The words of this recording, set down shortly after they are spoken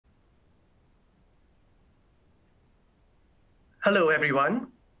Hello, everyone.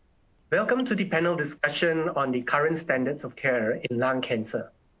 Welcome to the panel discussion on the current standards of care in lung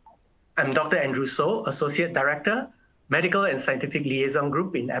cancer. I'm Dr. Andrew So, Associate Director, Medical and Scientific Liaison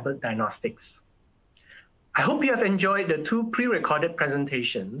Group in Abbott Diagnostics. I hope you have enjoyed the two pre-recorded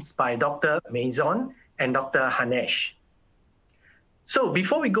presentations by Dr. Maison and Dr. Hanesh. So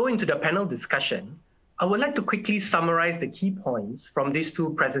before we go into the panel discussion, I would like to quickly summarize the key points from these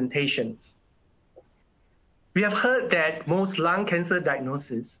two presentations. We have heard that most lung cancer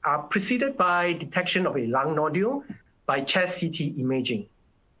diagnoses are preceded by detection of a lung nodule by chest CT imaging.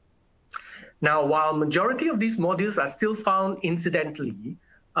 Now, while majority of these nodules are still found incidentally,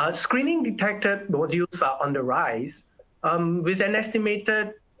 screening detected nodules are on the rise, with an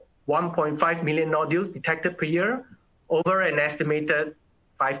estimated 1.5 million nodules detected per year over an estimated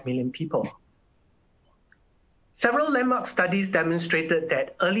 5 million people. Several landmark studies demonstrated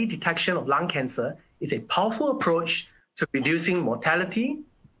that early detection of lung cancer is a powerful approach to reducing mortality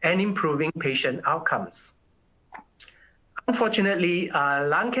and improving patient outcomes. Unfortunately,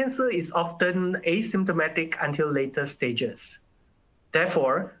 lung cancer is often asymptomatic until later stages.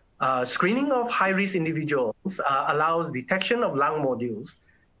 Therefore, screening of high-risk individuals allows detection of lung nodules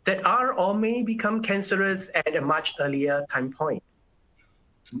that are or may become cancerous at a much earlier time point.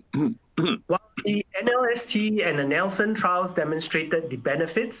 While the NLST and the Nelson trials demonstrated the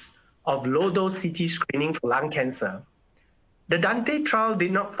benefits of low-dose CT screening for lung cancer, the Dante trial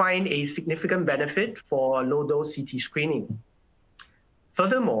did not find a significant benefit for low-dose CT screening.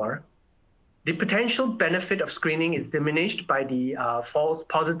 Furthermore, the potential benefit of screening is diminished by the false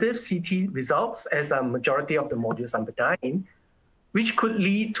positive CT results, as a majority of the nodules are benign, which could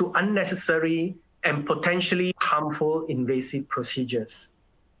lead to unnecessary and potentially harmful invasive procedures.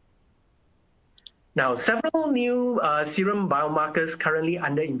 Now, several new serum biomarkers currently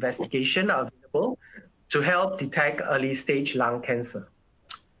under investigation are available to help detect early-stage lung cancer.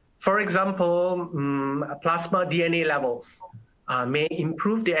 For example, plasma DNA levels may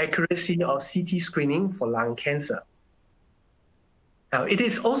improve the accuracy of CT screening for lung cancer. Now, it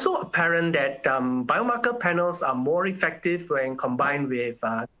is also apparent that biomarker panels are more effective when combined with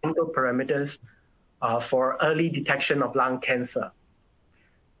clinical parameters for early detection of lung cancer.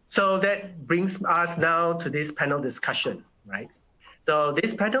 So that brings us now to this panel discussion, right? So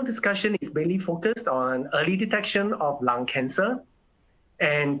this panel discussion is mainly focused on early detection of lung cancer.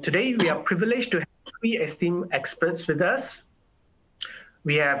 And today we are privileged to have three esteemed experts with us.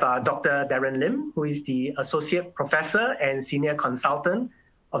 We have Dr. Darren Lim, who is the Associate Professor and Senior Consultant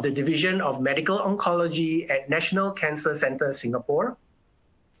of the Division of Medical Oncology at National Cancer Centre, Singapore.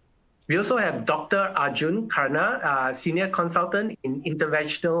 We also have Dr. Arjun Khanna, Senior Consultant in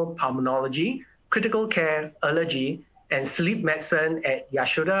Interventional Pulmonology, Critical Care, Allergy, and Sleep Medicine at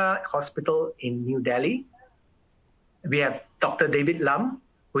Yashoda Hospital in New Delhi. We have Dr. David Lam,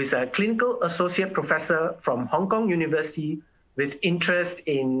 who is a Clinical Associate Professor from Hong Kong University with interest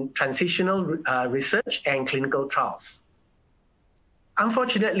in translational research and clinical trials.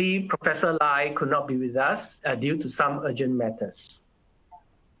 Unfortunately, Professor Lai could not be with us due to some urgent matters.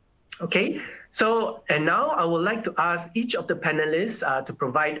 Okay, so, and now I would like to ask each of the panelists to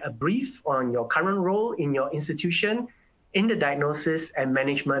provide a brief on your current role in your institution in the diagnosis and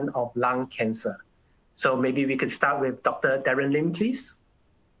management of lung cancer. So maybe we could start with Dr. Darren Lim, please.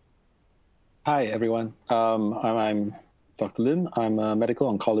 Hi, everyone. I'm Dr. Lim. I'm a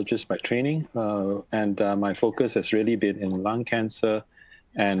medical oncologist by training, and my focus has really been in lung cancer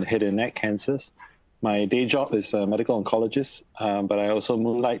and head and neck cancers. My day job is a medical oncologist, but I also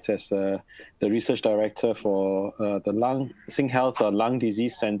moonlight as the research director for the SingHealth Lung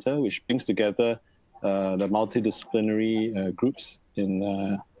Disease Center, which brings together the multidisciplinary groups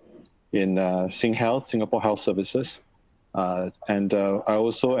in SingHealth, Singapore Health Services. And I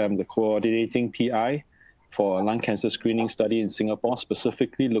also am the coordinating PI for a lung cancer screening study in Singapore,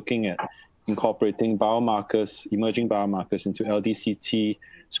 specifically looking at incorporating biomarkers, emerging biomarkers into LDCT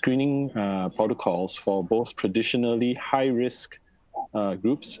screening protocols for both traditionally high-risk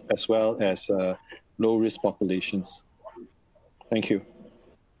groups as well as low-risk populations. Thank you.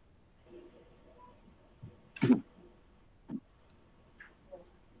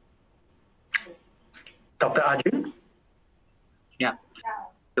 Dr. Arjun? Yeah.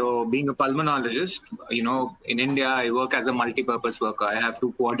 So being a pulmonologist, you know, in India, I work as a multi-purpose worker. I have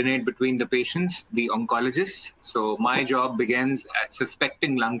to coordinate between the patients, the oncologist. So my job begins at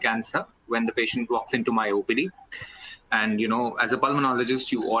suspecting lung cancer when the patient walks into my OPD. And, you know, as a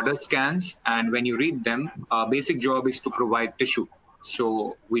pulmonologist, you order scans. And when you read them, our basic job is to provide tissue.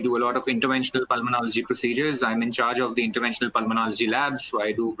 So we do a lot of interventional pulmonology procedures. I'm in charge of the interventional pulmonology lab. So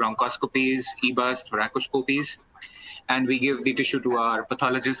I do bronchoscopies, EBUS, thoracoscopies. and we give the tissue to our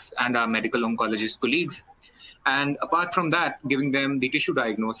pathologists and our medical oncologist colleagues. And apart from that, giving them the tissue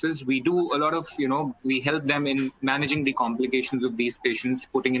diagnosis, we do a lot of, we help them in managing the complications of these patients,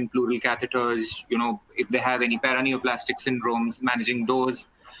 putting in pleural catheters, if they have any paraneoplastic syndromes, managing those,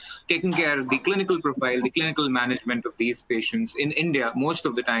 taking care of the clinical profile, the clinical management of these patients. In India, most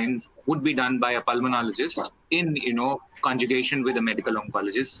of the times would be done by a pulmonologist in, conjugation with a medical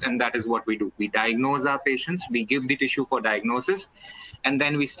oncologist. And that is what we do. We diagnose our patients, we give the tissue for diagnosis, and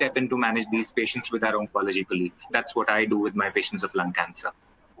then we step in to manage these patients with our oncology colleagues. That's what I do with my patients of lung cancer.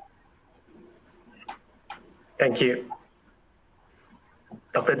 Thank you.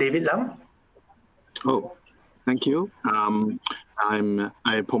 Dr. David Lam? Oh, thank you. I'm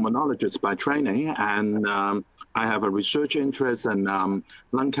a pulmonologist by training, and I have a research interest in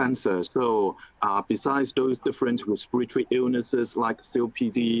lung cancer. So besides those different respiratory illnesses like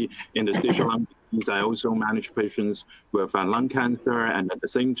COPD, interstitial lung disease, I also manage patients with lung cancer, and at the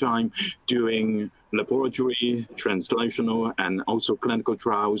same time doing laboratory, translational, and also clinical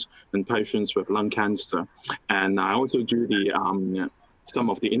trials in patients with lung cancer. And I also do the some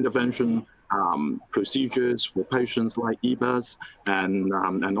of the intervention procedures for patients like EBUS and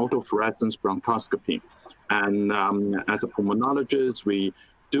autofluorescence bronchoscopy. And as a pulmonologist, we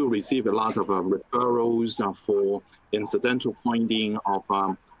do receive a lot of referrals for incidental finding of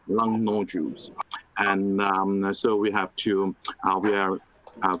lung nodules. And so we have to, we are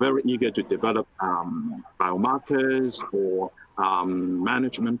very eager to develop biomarkers or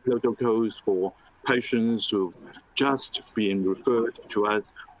management protocols for patients who've just been referred to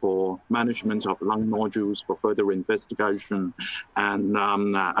us for management of lung nodules for further investigation. And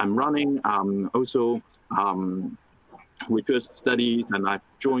I'm running also research studies, and I've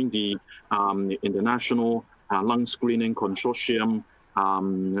joined the International Lung Screening Consortium,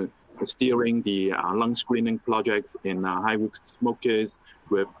 steering the lung screening projects in high-risk smokers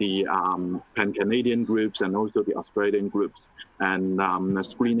with the Pan-Canadian groups and also the Australian groups, and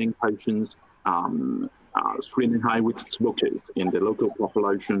screening patients, screening high-risk smokers in the local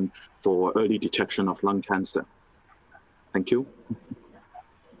population for early detection of lung cancer. Thank you.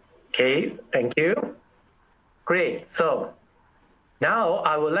 Okay, thank you. Great. So now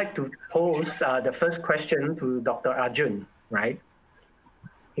I would like to pose the first question to Dr. Arjun, right?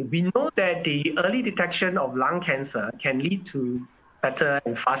 We know that the early detection of lung cancer can lead to better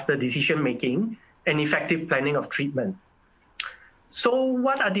and faster decision-making and effective planning of treatment. So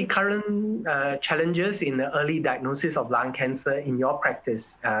what are the current challenges in the early diagnosis of lung cancer in your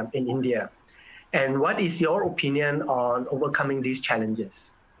practice in India? And what is your opinion on overcoming these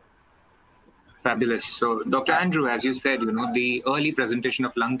challenges? Fabulous. So, Dr. Andrew, as you said, the early presentation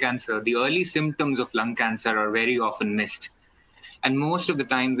of lung cancer, the early symptoms of lung cancer are very often missed. And most of the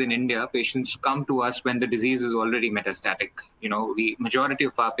times in India, patients come to us when the disease is already metastatic. The majority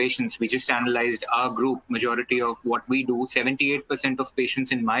of our patients, we just analyzed our group, majority of what we do, 78% of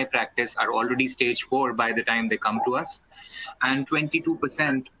patients in my practice are already stage 4 by the time they come to us. And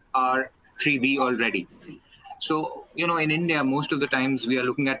 22% are 3B already. So, in India, most of the times we are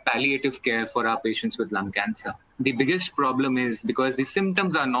looking at palliative care for our patients with lung cancer. The biggest problem is because the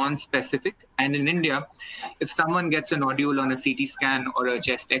symptoms are non-specific. And in India, if someone gets a nodule on a CT scan or a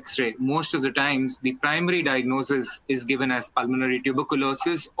chest X-ray, most of the times the primary diagnosis is given as pulmonary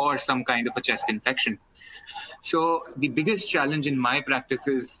tuberculosis or some kind of a chest infection. So the biggest challenge in my practice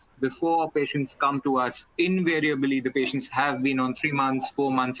is before patients come to us, invariably the patients have been on 3 months,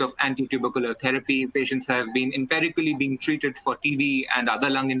 4 months of anti-tubercular therapy. Patients have been empirically being treated for TB and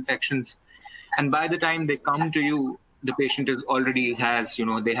other lung infections. And by the time they come to you, the patient is already has,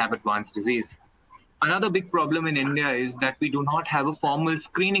 they have advanced disease. Another big problem in India is that we do not have a formal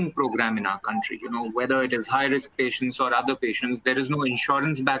screening program in our country. Whether it is high-risk patients or other patients, there is no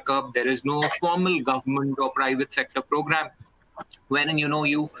insurance backup. There is no formal government or private sector program wherein,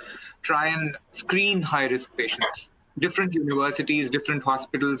 you try and screen high-risk patients. Different universities, different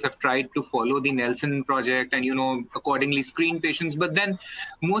hospitals have tried to follow the Nelson project and, accordingly screen patients. But then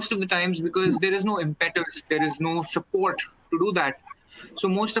most of the times, because there is no impetus, there is no support to do that. So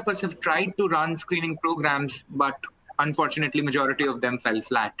most of us have tried to run screening programs, but unfortunately, majority of them fell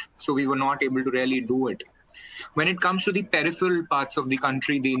flat. So we were not able to really do it. When it comes to the peripheral parts of the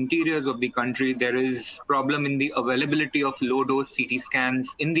country, the interiors of the country, there is problem in the availability of low-dose CT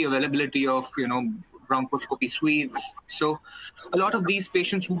scans, in the availability of, bronchoscopy suites. So a lot of these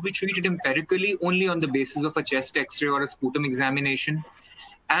patients would be treated empirically only on the basis of a chest X-ray or a sputum examination.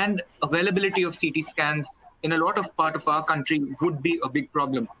 And availability of CT scans in a lot of part of our country would be a big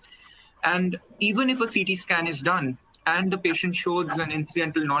problem. And even if a CT scan is done, and the patient shows an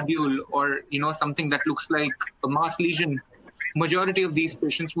incidental nodule or, something that looks like a mass lesion, majority of these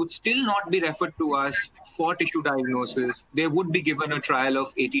patients would still not be referred to us for tissue diagnosis. They would be given a trial of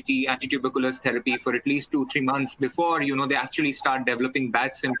ATT, antituberculous therapy, for at least 2-3 months before, they actually start developing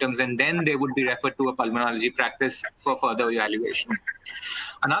bad symptoms, and then they would be referred to a pulmonology practice for further evaluation.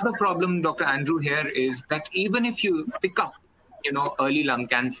 Another problem, Dr. Andrew, here is that even if you pick up early lung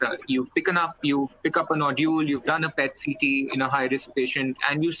cancer, you pick up a nodule, you've done a PET CT in a high-risk patient,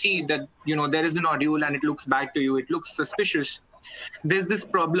 and you see that, there is a nodule and it looks bad to you, it looks suspicious. There's this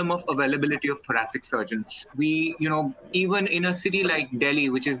problem of availability of thoracic surgeons. We, even in a city like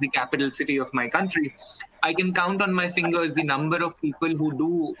Delhi, which is the capital city of my country, I can count on my fingers the number of people who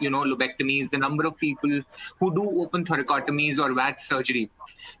do, lobectomies, the number of people who do open thoracotomies or VATS surgery.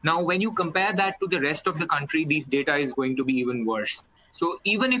 Now, when you compare that to the rest of the country, these data is going to be even worse. So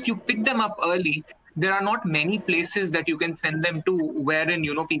even if you pick them up early, there are not many places that you can send them to wherein,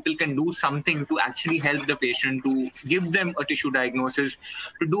 people can do something to actually help the patient, to give them a tissue diagnosis,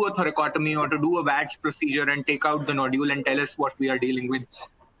 to do a thoracotomy or to do a VATS procedure and take out the nodule and tell us what we are dealing with.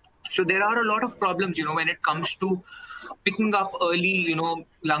 So there are a lot of problems, when it comes to picking up early,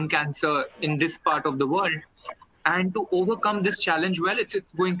 lung cancer in this part of the world. And to overcome this challenge, well, it's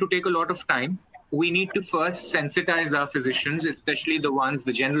going to take a lot of time. We need to first sensitize our physicians, especially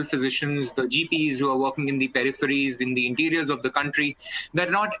the general physicians, the GPs who are working in the peripheries, in the interiors of the country, that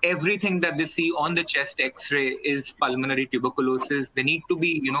not everything that they see on the chest X-ray is pulmonary tuberculosis. They need to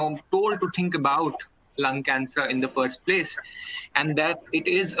be, told to think about lung cancer in the first place, and that it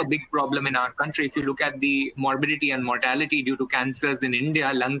is a big problem in our country. If you look at the morbidity and mortality due to cancers in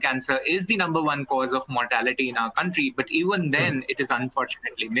India, lung cancer is the #1 cause of mortality in our country, but even then it is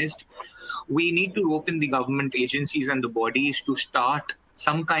unfortunately missed. We need to rope in the government agencies and the bodies to start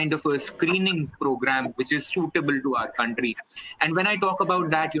some kind of a screening program which is suitable to our country. And when I talk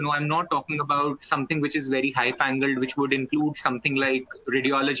about that, I'm not talking about something which is very high-fangled, which would include something like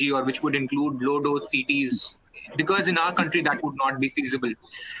radiology or which would include low-dose CTs, because in our country that would not be feasible.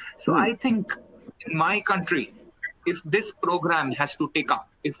 So I think in my country, if this program has to take up,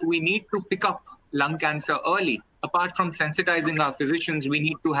 if we need to pick up lung cancer early, apart from sensitizing our physicians, we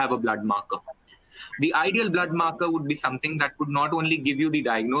need to have a blood marker. The ideal blood marker would be something that would not only give you the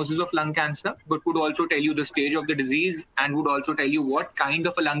diagnosis of lung cancer, but would also tell you the stage of the disease and would also tell you what kind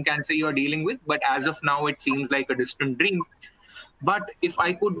of a lung cancer you're dealing with. But as of now, it seems like a distant dream. But if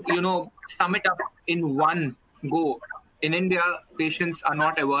I could, sum it up in one go, in India, patients are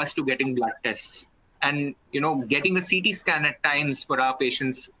not averse to getting blood tests. And, getting a CT scan at times for our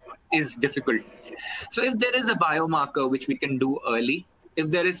patients is difficult. So if there is a biomarker which we can do early, if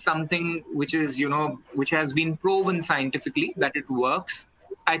there is something which is, which has been proven scientifically that it works,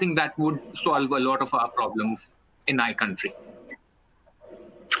 I think that would solve a lot of our problems in our country.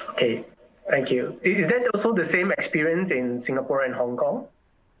 Okay, thank you. Is that also the same experience in Singapore and Hong Kong?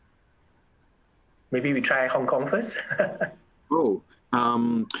 Maybe we try Hong Kong first.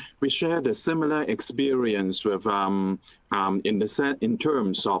 We shared a similar experience with in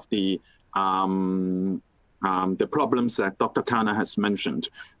terms of the problems that Dr. Khanna has mentioned.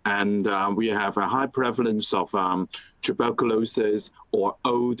 And we have a high prevalence of tuberculosis or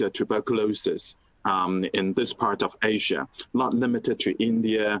older tuberculosis in this part of Asia, not limited to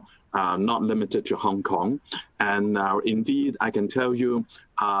India, not limited to Hong Kong. And indeed, I can tell you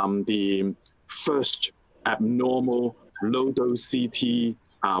the first abnormal low-dose CT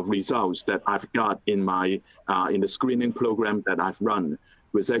results that I've got in my in the screening program that I've run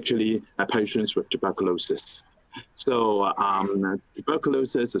was actually patients with tuberculosis. So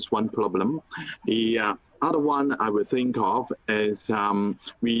tuberculosis is one problem. The other one I would think of is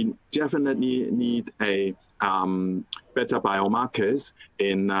we definitely need a better biomarkers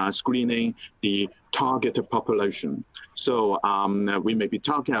in screening the targeted population. So we may be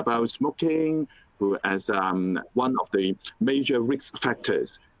talking about smoking as one of the major risk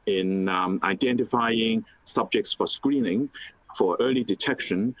factors in identifying subjects for screening for early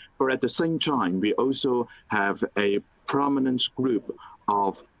detection, but at the same time, we also have a prominent group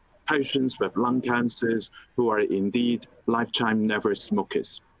of patients with lung cancers who are indeed lifetime never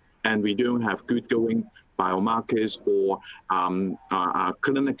smokers. And we don't have good going biomarkers or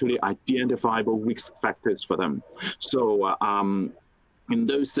clinically identifiable risk factors for them. So in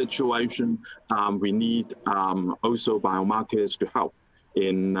those situations, we need also biomarkers to help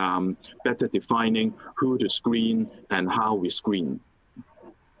in better defining who to screen and how we screen.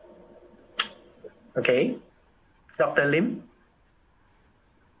 Okay. Dr. Lim?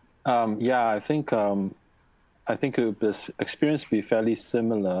 Yeah, I think this experience be fairly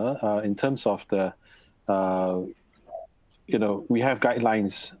similar in terms of the we have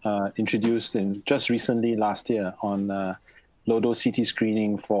guidelines introduced in just recently last year on low-dose CT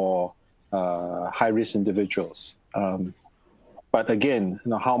screening for high-risk individuals. But again,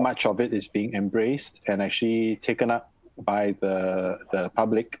 how much of it is being embraced and actually taken up by the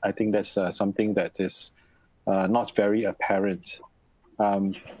public, I think that's something that is not very apparent.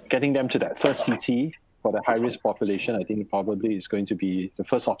 Getting them to that first CT for the high-risk population, I think probably is going to be the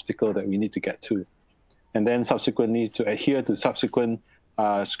first obstacle that we need to get to. And then subsequently to adhere to subsequent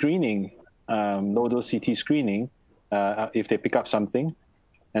screening, low-dose CT screening, if they pick up something,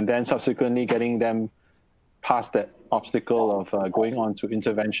 and then subsequently getting them past that obstacle of going on to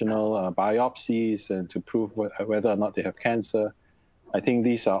interventional biopsies and to prove whether or not they have cancer. I think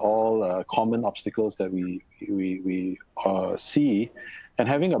these are all common obstacles that we see, and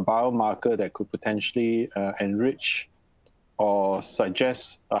having a biomarker that could potentially enrich or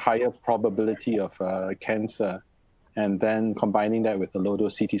suggest a higher probability of cancer, and then combining that with the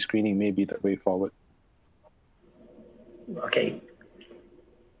low-dose CT screening may be the way forward. Okay.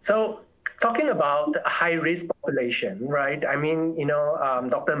 So talking about the high-risk population, right? I mean,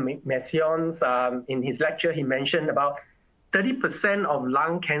 Dr. Mession's, in his lecture, he mentioned about 30% of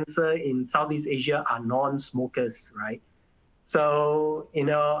lung cancer in Southeast Asia are non-smokers, right? So,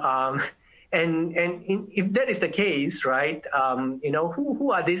 and if that is the case, right,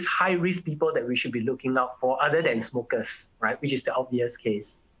 who are these high-risk people that we should be looking out for other than smokers, right, which is the obvious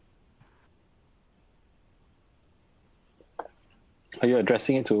case? Are you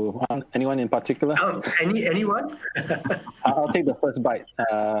addressing it to anyone in particular? Anyone? I'll take the first bite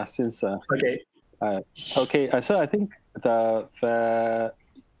since. Okay. So I think that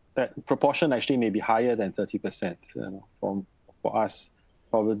proportion actually may be higher than 30%. For us,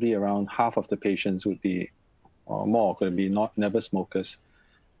 probably around half of the patients would be, or more, could be never smokers.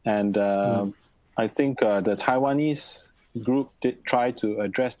 And I think the Taiwanese group did try to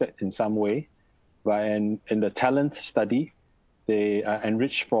address that in some way. In the talent study, they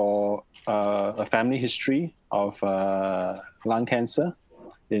enriched for a family history of lung cancer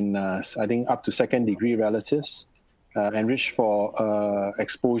in, I think, up to second-degree relatives, enriched for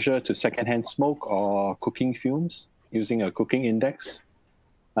exposure to secondhand smoke or cooking fumes using a cooking index.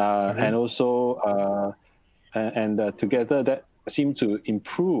 And also, together that seemed to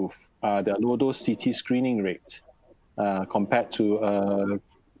improve the low-dose CT screening rate compared to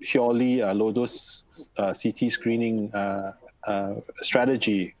purely low-dose CT screening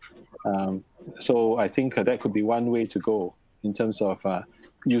strategy. So I think that could be one way to go in terms of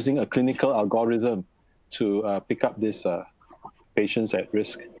using a clinical algorithm to pick up these patients at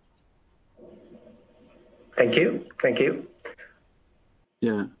risk. Thank you. Thank you.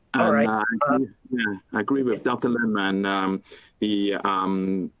 Yeah. All right. I agree with Dr. Lam, and the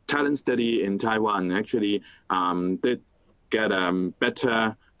talent study in Taiwan actually did get a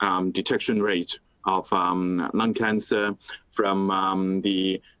better detection rate of lung cancer from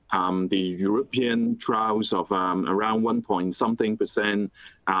the European trials of around 1 point something percent.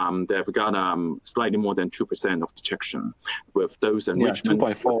 They've got slightly more than 2% of detection with those enrichment.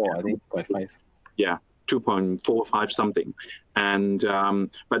 2.4, I think, 2.5. Yeah. 2.45 something, and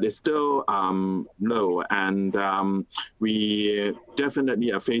but it's still low, and we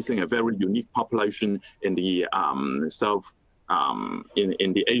definitely are facing a very unique population in the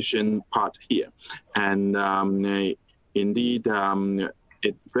in the Asian part here, and indeed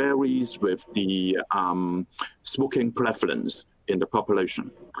it varies with the smoking prevalence in the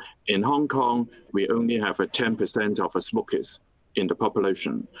population. In Hong Kong, we only have 10% of smokers in the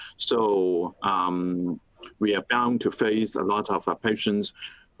population. So we are bound to face a lot of patients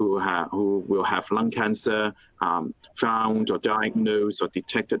who will have lung cancer found or diagnosed or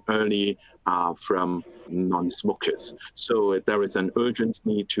detected early from non-smokers. So there is an urgent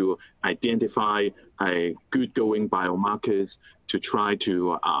need to identify good going biomarkers to try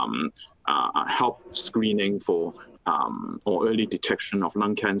to help screening for or early detection of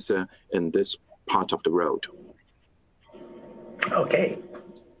lung cancer in this part of the world. Okay.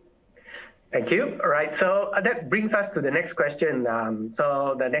 Thank you. All right. So that brings us to the next question.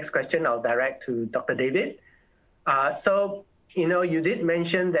 So the next question I'll direct to Dr. David. So, you did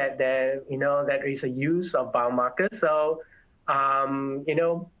mention that there is a use of biomarkers. So,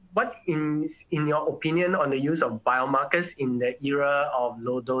 what in your opinion on the use of biomarkers in the era of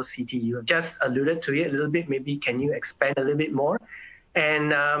low-dose CT? You have just alluded to it a little bit. Maybe can you expand a little bit more?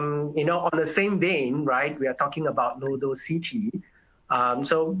 And, on the same vein, right, we are talking about low-dose CT.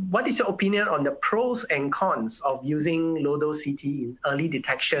 So what is your opinion on the pros and cons of using low-dose CT in early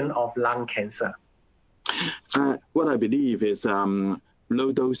detection of lung cancer? What I believe is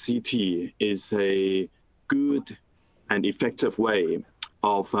low-dose CT is a good an effective way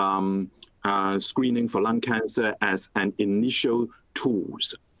of screening for lung cancer as an initial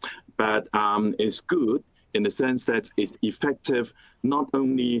tools, but it's good in the sense that it's effective not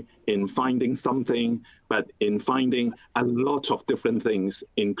only in finding something, but in finding a lot of different things,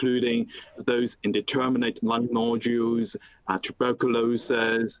 including those indeterminate lung nodules,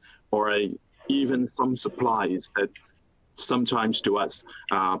 tuberculosis, or even some supplies that sometimes to us,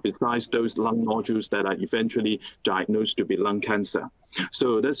 besides those lung nodules that are eventually diagnosed to be lung cancer.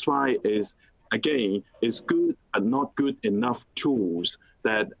 So that's why again, it's good but not good enough tools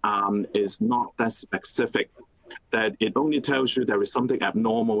that is not that specific, that it only tells you there is something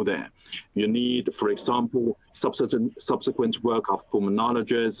abnormal there. You need, for example, subsequent work of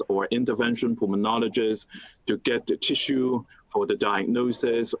pulmonologists or intervention pulmonologists to get the tissue for the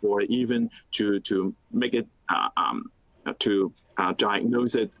diagnosis, or even to make it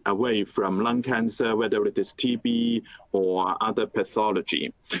diagnose it away from lung cancer, whether it is TB or other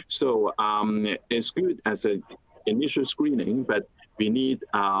pathology. So it's good as an initial screening, but we need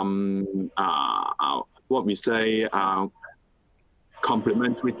what we say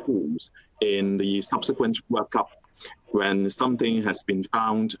complementary tools in the subsequent workup when something has been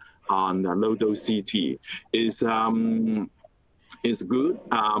found on low-dose CT. Is good,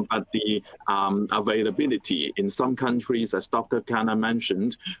 but the availability in some countries, as Dr. Khanna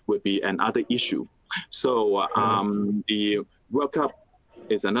mentioned, would be another issue. So the workup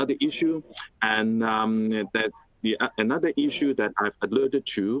is another issue, and another issue that I've alluded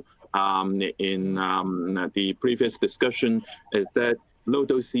to in the previous discussion is that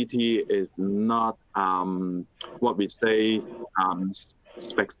low-dose CT is not what we say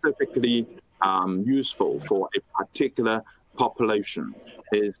specifically useful for a particular population.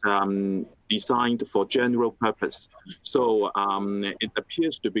 Is designed for general purpose. So it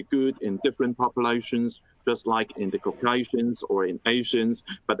appears to be good in different populations, just like in the Caucasians or in Asians,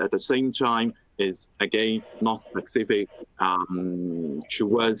 but at the same time is again not specific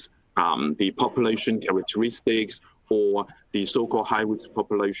towards the population characteristics or the so-called high-risk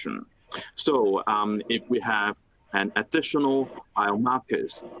population. So if we have an additional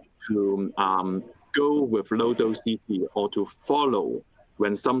biomarkers to go with low-dose CT or to follow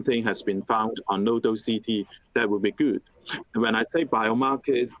when something has been found on low-dose CT, that would be good. And when I say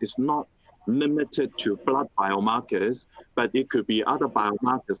biomarkers, it's not limited to blood biomarkers, but it could be other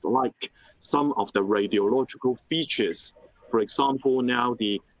biomarkers like some of the radiological features. For example, now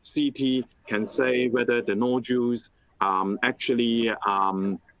the CT can say whether the nodules actually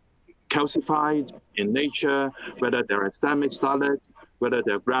calcified in nature, whether they're a semi-solid, whether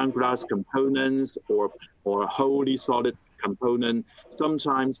they're ground glass components or wholly solid component.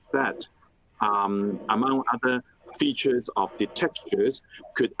 Sometimes that, among other features of the textures,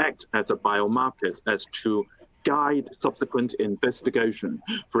 could act as a biomarkers as to guide subsequent investigation.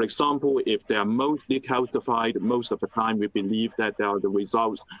 For example, if they are mostly calcified, most of the time we believe that they are the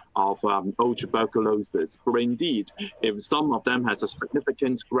results of old tuberculosis. But indeed, if some of them has a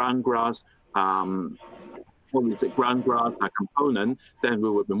significant ground glass component, then we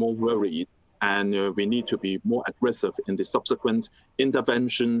would be more worried, and we need to be more aggressive in the subsequent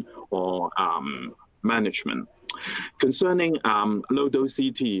intervention or management. Concerning low-dose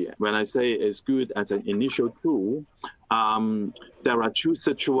CT, when I say it's good as an initial tool, there are two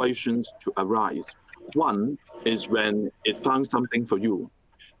situations to arise. One is when it found something for you.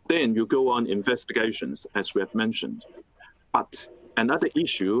 Then you go on investigations, as we have mentioned. But another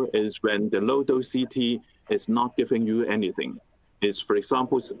issue is when the low-dose CT is not giving you anything. It's, for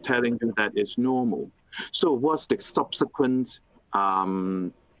example, telling you that it's normal. So what's the subsequent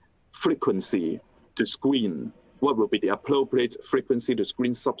frequency to screen? What will be the appropriate frequency to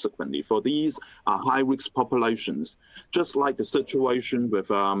screen subsequently? For these high-risk populations, just like the situation with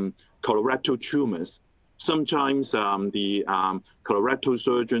colorectal tumors, sometimes the colorectal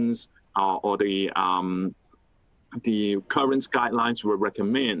surgeons or the current guidelines will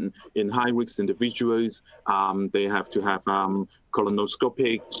recommend in high-risk individuals, they have to have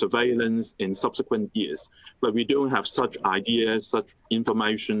colonoscopic surveillance in subsequent years. But we don't have such ideas, such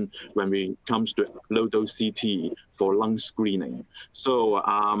information when it comes to low-dose CT for lung screening. So,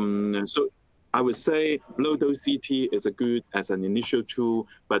 so I would say low-dose CT is a good as an initial tool,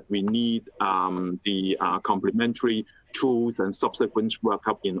 but we need the complementary tools and subsequent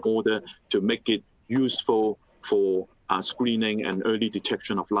workup in order to make it useful for screening and early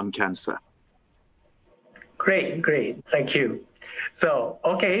detection of lung cancer. Great, thank you. So,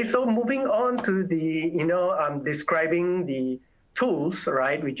 okay, so moving on to the, describing the tools,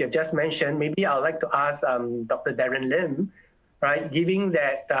 right, which you just mentioned, maybe I'd like to ask Dr. Darren Lim right? Given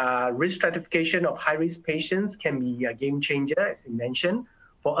that risk stratification of high-risk patients can be a game changer, as you mentioned,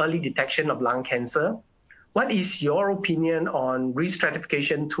 for early detection of lung cancer. What is your opinion on risk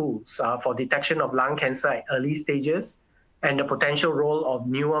stratification tools for detection of lung cancer at early stages and the potential role of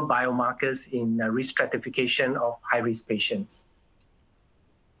newer biomarkers in risk stratification of high-risk patients?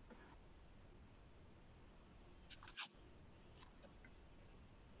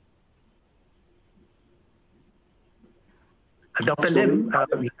 Dr. Lim,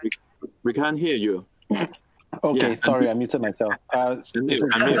 we can't hear you. Okay, yeah, sorry, I muted myself. It's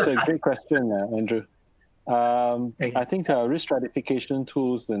a great question, Andrew. I think risk stratification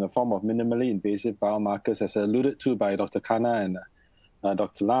tools in the form of minimally invasive biomarkers, as alluded to by Dr. Khanna and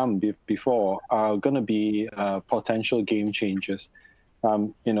Dr. Lam before, are going to be potential game changers.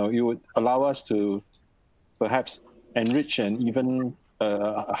 You would allow us to perhaps enrich and even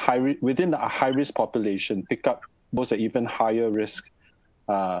within a high-risk population, pick up those at even higher risk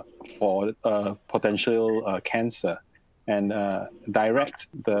for potential cancer, and direct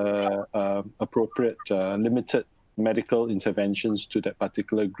the appropriate limited medical interventions to that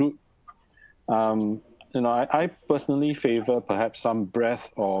particular group. I personally favor perhaps some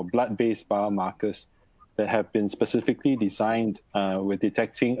breath or blood-based biomarkers that have been specifically designed with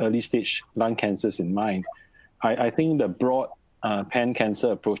detecting early-stage lung cancers in mind. I think the broad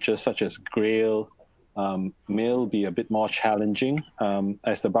pan-cancer approaches such as GRAIL may be a bit more challenging,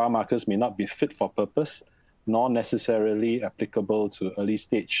 as the biomarkers may not be fit for purpose, nor necessarily applicable to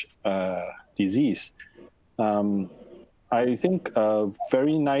early-stage disease. I think a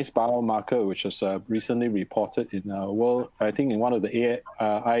very nice biomarker, which was recently reported in I think in one of the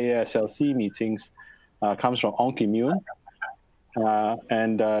IASLC meetings, comes from OncoImmune.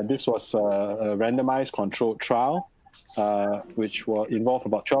 And this was a randomized controlled trial, which will involve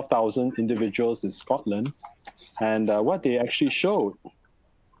about 12,000 individuals in Scotland. And what they actually showed,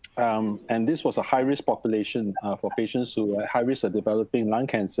 and this was a high-risk population for patients who are high risk of developing lung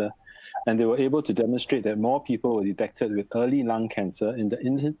cancer, and they were able to demonstrate that more people were detected with early lung cancer in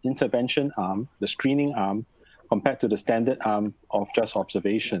the intervention arm, the screening arm, compared to the standard arm of just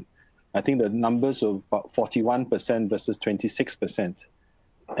observation. I think the numbers were about 41% versus 26%.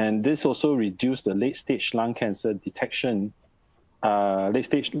 And this also reduced the late-stage lung cancer detection,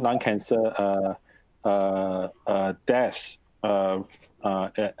 late-stage lung cancer deaths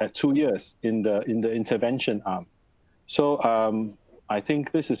at 2 years in the intervention arm. So I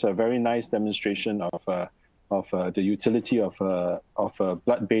think this is a very nice demonstration of the utility of a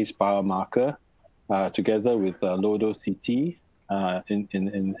blood-based biomarker together with low-dose CT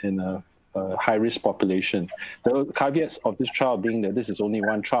in a high-risk population. The caveats of this trial being that this is only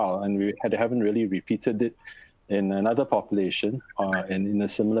one trial, and we haven't really repeated it in another population and in a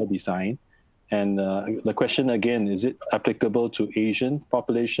similar design. And the question again, is it applicable to Asian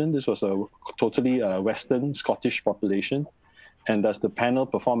population? This was a totally Western Scottish population. And does the panel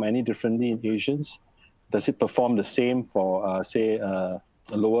perform any differently in Asians? Does it perform the same for, say, a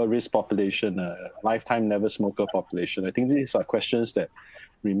lower risk population, a lifetime never smoker population? I think these are questions that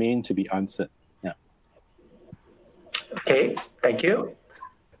remain to be answered. Yeah. Okay, thank you.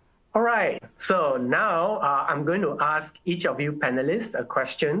 All right, so now I'm going to ask each of you panelists a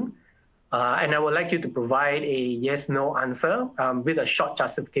question, and I would like you to provide a yes/no answer with a short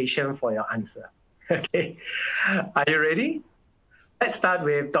justification for your answer. Okay, are you ready? Let's start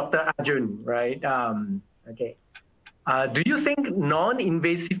with Dr. Arjun, right? Okay. Do you think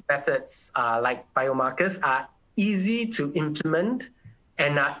non-invasive methods like biomarkers are easy to implement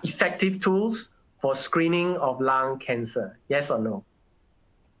and are effective tools for screening of lung cancer? Yes or no?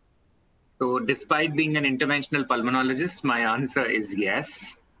 So despite being an interventional pulmonologist, my answer is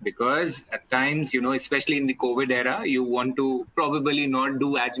yes. Because at times, especially in the COVID era, you want to probably not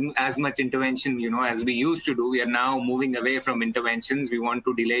do as much intervention, as we used to do. We are now moving away from interventions. We want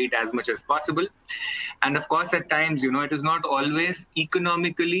to delay it as much as possible. And of course, at times, it is not always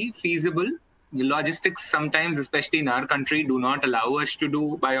economically feasible. The logistics sometimes, especially in our country, do not allow us to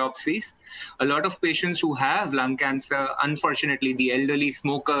do biopsies. A lot of patients who have lung cancer, unfortunately, the elderly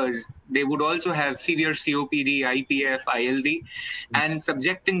smokers, they would also have severe COPD, IPF, ILD, and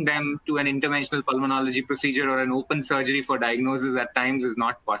subjecting them to an interventional pulmonology procedure or an open surgery for diagnosis at times is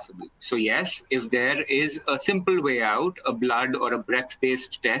not possible. So yes, if there is a simple way out, a blood or a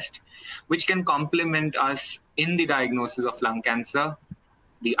breath-based test, which can complement us in the diagnosis of lung cancer,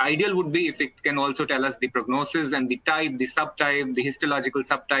 the ideal would be if it can also tell us the prognosis and the type, the subtype, the histological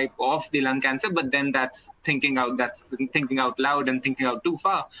subtype of the lung cancer, but then that's thinking out loud and thinking out too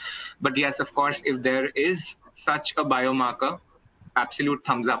far. But yes, of course, if there is such a biomarker, absolute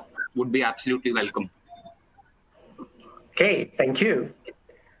thumbs up would be absolutely welcome. Okay, thank you.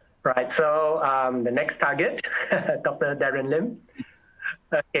 Right, so the next target, Dr. Darren Lim.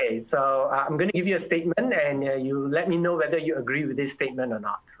 Okay, so I'm going to give you a statement and you let me know whether you agree with this statement or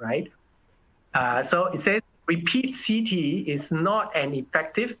not, right? So it says, repeat CT is not an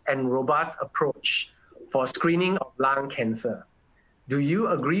effective and robust approach for screening of lung cancer. Do you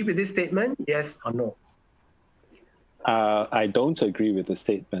agree with this statement, yes or no? I don't agree with the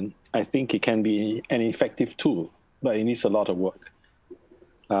statement. I think it can be an effective tool, but it needs a lot of work.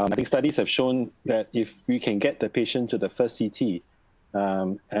 I think studies have shown that if we can get the patient to the first CT,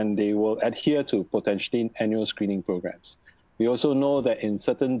 and they will adhere to potentially annual screening programs. We also know that in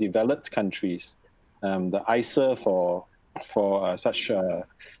certain developed countries, the ICER for such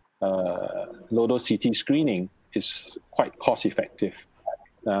low-dose CT screening is quite cost-effective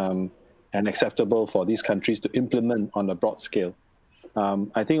and acceptable for these countries to implement on a broad scale.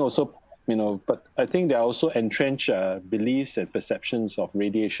 I think also, but I think there are also entrenched beliefs and perceptions of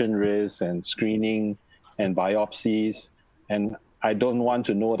radiation risk and screening and biopsies. And I don't want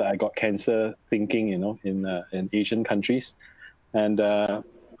to know that I got cancer thinking, in Asian countries. And I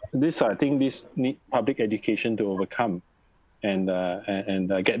think this need public education to overcome and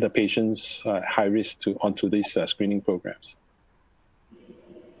get the patients high risk onto these screening programs.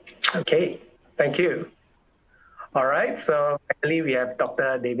 Okay, thank you. All right, so finally we have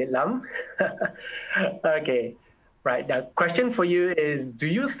Dr. David Lam. Okay, right. The question for you is, do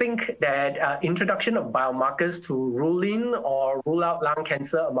you think that introduction of biomarkers to rule in or rule out lung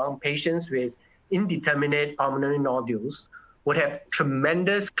cancer among patients with indeterminate pulmonary nodules would have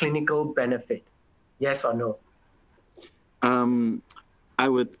tremendous clinical benefit? Yes or no? I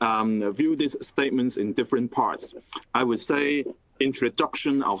would view these statements in different parts. I would say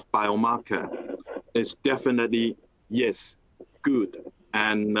introduction of biomarker is definitely, yes, good.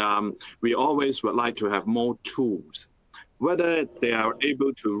 And we always would like to have more tools. Whether they are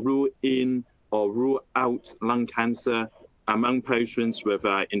able to rule in or rule out lung cancer among patients with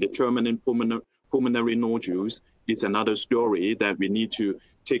indeterminate pulmonary nodules is another story that we need to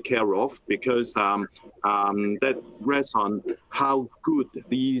take care of, because that rests on how good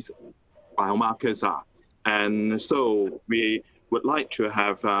these biomarkers are. And so we would like to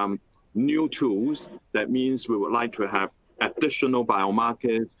have new tools. That means we would like to have additional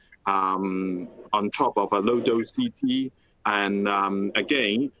biomarkers on top of a low-dose CT. And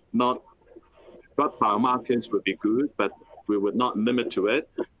again, not blood biomarkers would be good, but we would not limit to it.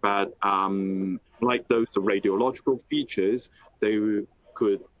 But like those radiological features, they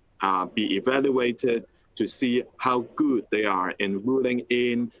could be evaluated to see how good they are in ruling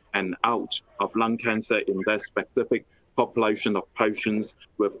in and out of lung cancer in that specific population of patients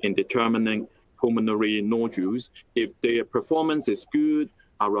with indeterminate pulmonary nodules. If their performance is good,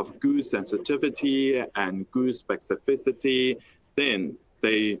 are of good sensitivity and good specificity, then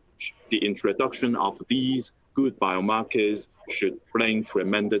the introduction of these good biomarkers should bring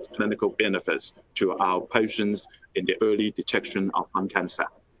tremendous clinical benefits to our patients in the early detection of lung cancer.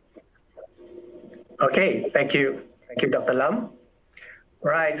 Okay, thank you. Thank you, Dr. Lam.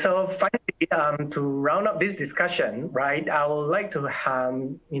 Right, so finally, to round up this discussion, right, I would like to,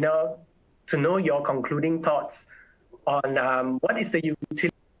 to know your concluding thoughts on what is the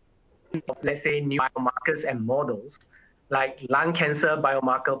utility of, let's say, new biomarkers and models, like lung cancer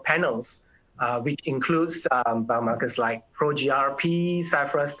biomarker panels, which includes biomarkers like ProGRP,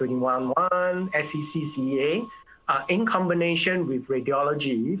 Cyphers 21-1, SECCA, in combination with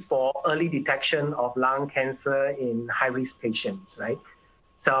radiology for early detection of lung cancer in high-risk patients, right?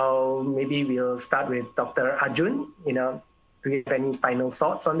 So maybe we'll start with Dr. Arjun. Do you have any final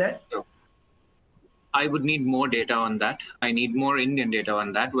thoughts on that? I would need more data on that. I need more Indian data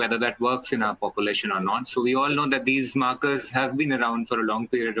on that, whether that works in our population or not. So we all know that these markers have been around for a long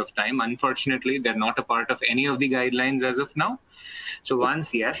period of time. Unfortunately, they're not a part of any of the guidelines as of now. So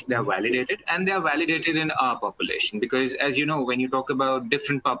once, yes, they're validated, and they're validated in our population. Because as you know, when you talk about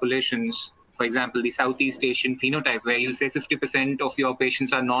different populations, for example, the Southeast Asian phenotype, where you say 50% of your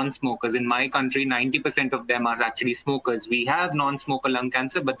patients are non-smokers. In my country, 90% of them are actually smokers. We have non-smoker lung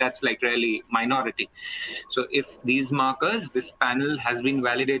cancer, but that's like really minority. So if these markers, this panel has been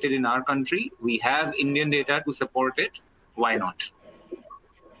validated in our country, we have Indian data to support it, why not?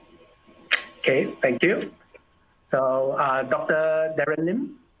 Okay, thank you. So Dr. Darren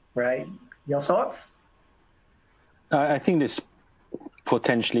Lim, right, your thoughts? I think this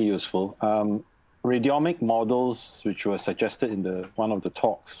potentially useful. Radiomic models, which were suggested in one of the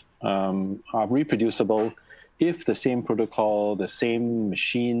talks, are reproducible if the same protocol, the same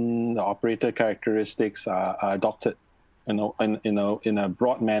machine, the operator characteristics are adopted, in a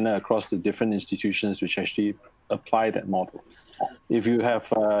broad manner across the different institutions which actually apply that model. If you have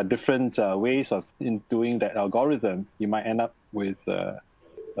different ways of doing that algorithm, you might end up with a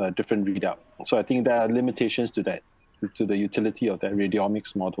different readout. So I think there are limitations to that, to the utility of that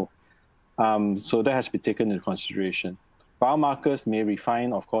radiomics model. So that has to be taken into consideration. Biomarkers may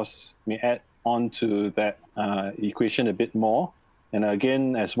refine, of course, may add on to that equation a bit more. And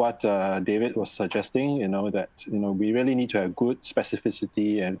again, as what David was suggesting, that we really need to have good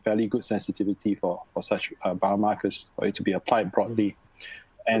specificity and fairly good sensitivity for such biomarkers for it to be applied broadly.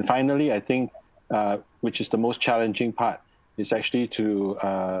 And finally, I think, which is the most challenging part, is actually to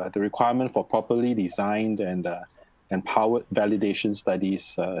the requirement for properly designed and powered validation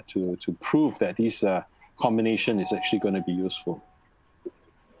studies to prove that this combination is actually going to be useful.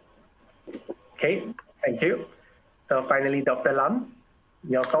 Okay, thank you. So finally, Dr. Lam,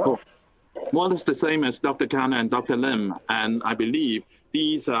 your thoughts? Well, it's the same as Dr. Khanna and Dr. Lim, and I believe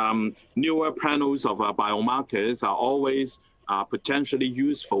these newer panels of biomarkers are always potentially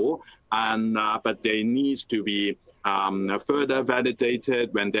useful, and but they need to be further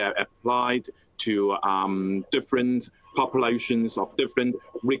validated when they are applied to different populations of different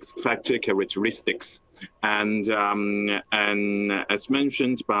risk factor characteristics. And as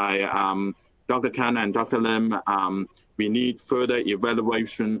mentioned by Dr. Khanna and Dr. Lim, we need further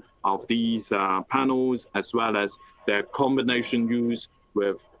evaluation of these panels, as well as their combination use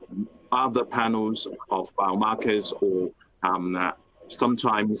with other panels of biomarkers, or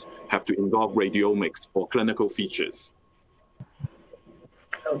sometimes have to involve radiomics for clinical features.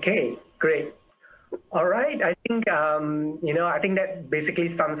 Okay, great. All right, I think I think that basically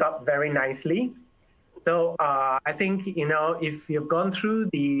sums up very nicely. So I think if you've gone through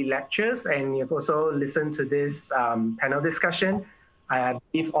the lectures and you've also listened to this panel discussion, I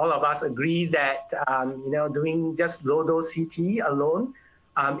believe all of us agree that doing just low dose CT alone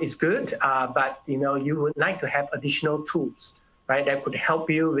is good, but you would like to have additional tools, right, that could help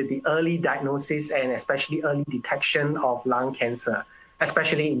you with the early diagnosis and especially early detection of lung cancer,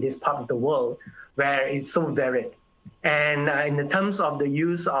 especially in this part of the world where it's so varied. And in the terms of the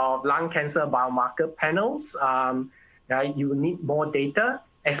use of lung cancer biomarker panels, you will need more data,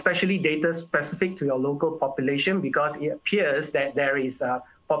 especially data specific to your local population, because it appears that there is a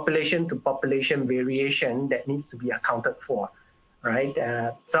population to population variation that needs to be accounted for, right?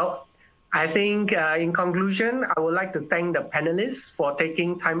 So I think in conclusion, I would like to thank the panelists for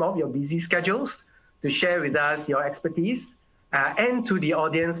taking time off your busy schedules to share with us your expertise, and to the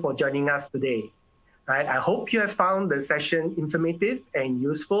audience for joining us today. Right, I hope you have found the session informative and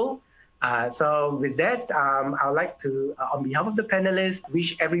useful. So with that, I would like to, on behalf of the panelists,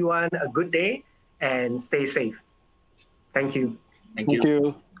 wish everyone a good day and stay safe. Thank you. Thank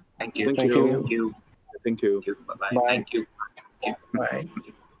you. Thank you. Thank you. Thank you. Thank you. Bye-bye. Bye. Thank you.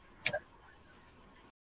 Bye.